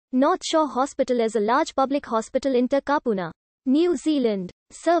North Shore Hospital is a large public hospital in Takapuna, New Zealand,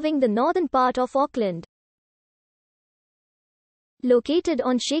 serving the northern part of Auckland. Located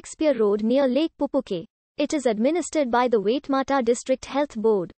on Shakespeare Road near Lake Pupuke, it is administered by the Waitemata District Health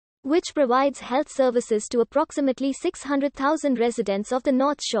Board, which provides health services to approximately 600,000 residents of the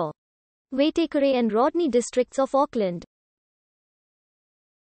North Shore, Waitakere and Rodney districts of Auckland.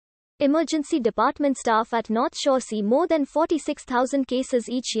 Emergency department staff at North Shore see more than 46,000 cases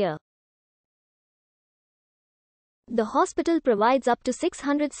each year. The hospital provides up to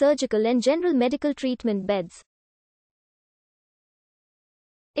 600 surgical and general medical treatment beds.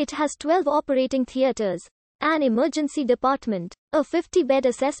 It has 12 operating theaters, an emergency department, a 50-bed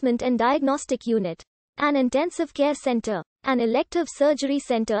assessment and diagnostic unit, an intensive care center, an elective surgery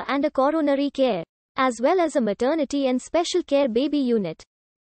center and a coronary care, as well as a maternity and special care baby unit.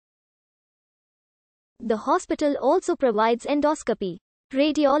 The hospital also provides endoscopy,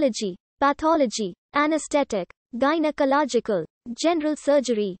 radiology, pathology, anesthetic, gynecological, general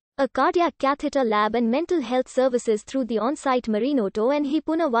surgery, a cardiac catheter lab and mental health services through the on-site Marinoto and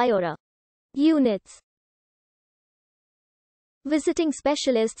Hipuna Vaiora units. Visiting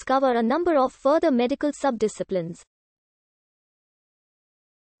specialists cover a number of further medical subdisciplines.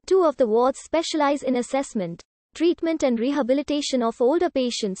 2 of the wards specialize in assessment, treatment and rehabilitation of older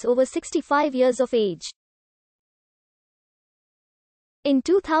patients over 65 years of age. In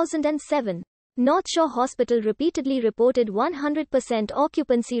 2007, North Shore Hospital repeatedly reported 100%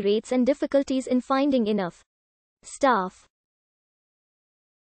 occupancy rates and difficulties in finding enough staff.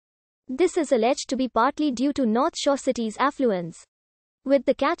 This is alleged to be partly due to North Shore City's affluence, with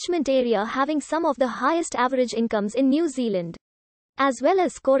the catchment area having some of the highest average incomes in New Zealand, as well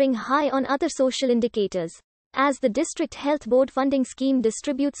as scoring high on other social indicators, as the District Health Board funding scheme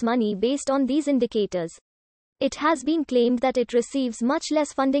distributes money based on these indicators. It has been claimed that it receives much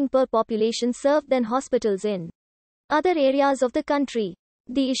less funding per population served than hospitals in other areas of the country.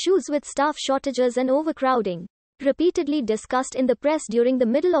 The issues with staff shortages and overcrowding, repeatedly discussed in the press during the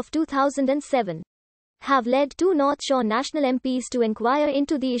middle of 2007, have led 2 North Shore national MPs to inquire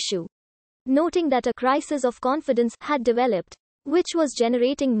into the issue, noting that a crisis of confidence had developed, which was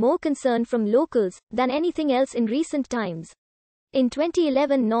generating more concern from locals than anything else in recent times. In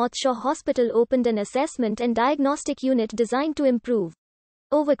 2011, North Shore Hospital opened an assessment and diagnostic unit designed to improve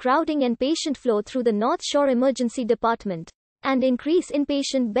overcrowding and patient flow through the North Shore Emergency Department, and increase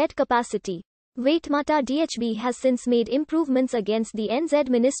inpatient bed capacity. Waitemata DHB has since made improvements against the NZ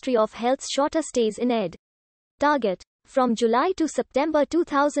Ministry of Health's shorter stays in Ed. Target. From July to September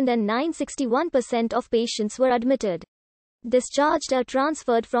 2009, 61% of patients were admitted, discharged or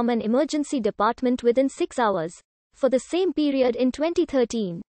transferred from an emergency department within 6 hours. For the same period in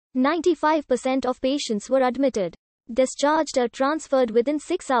 2013, 95% of patients were admitted, discharged or transferred within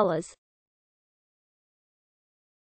 6 hours.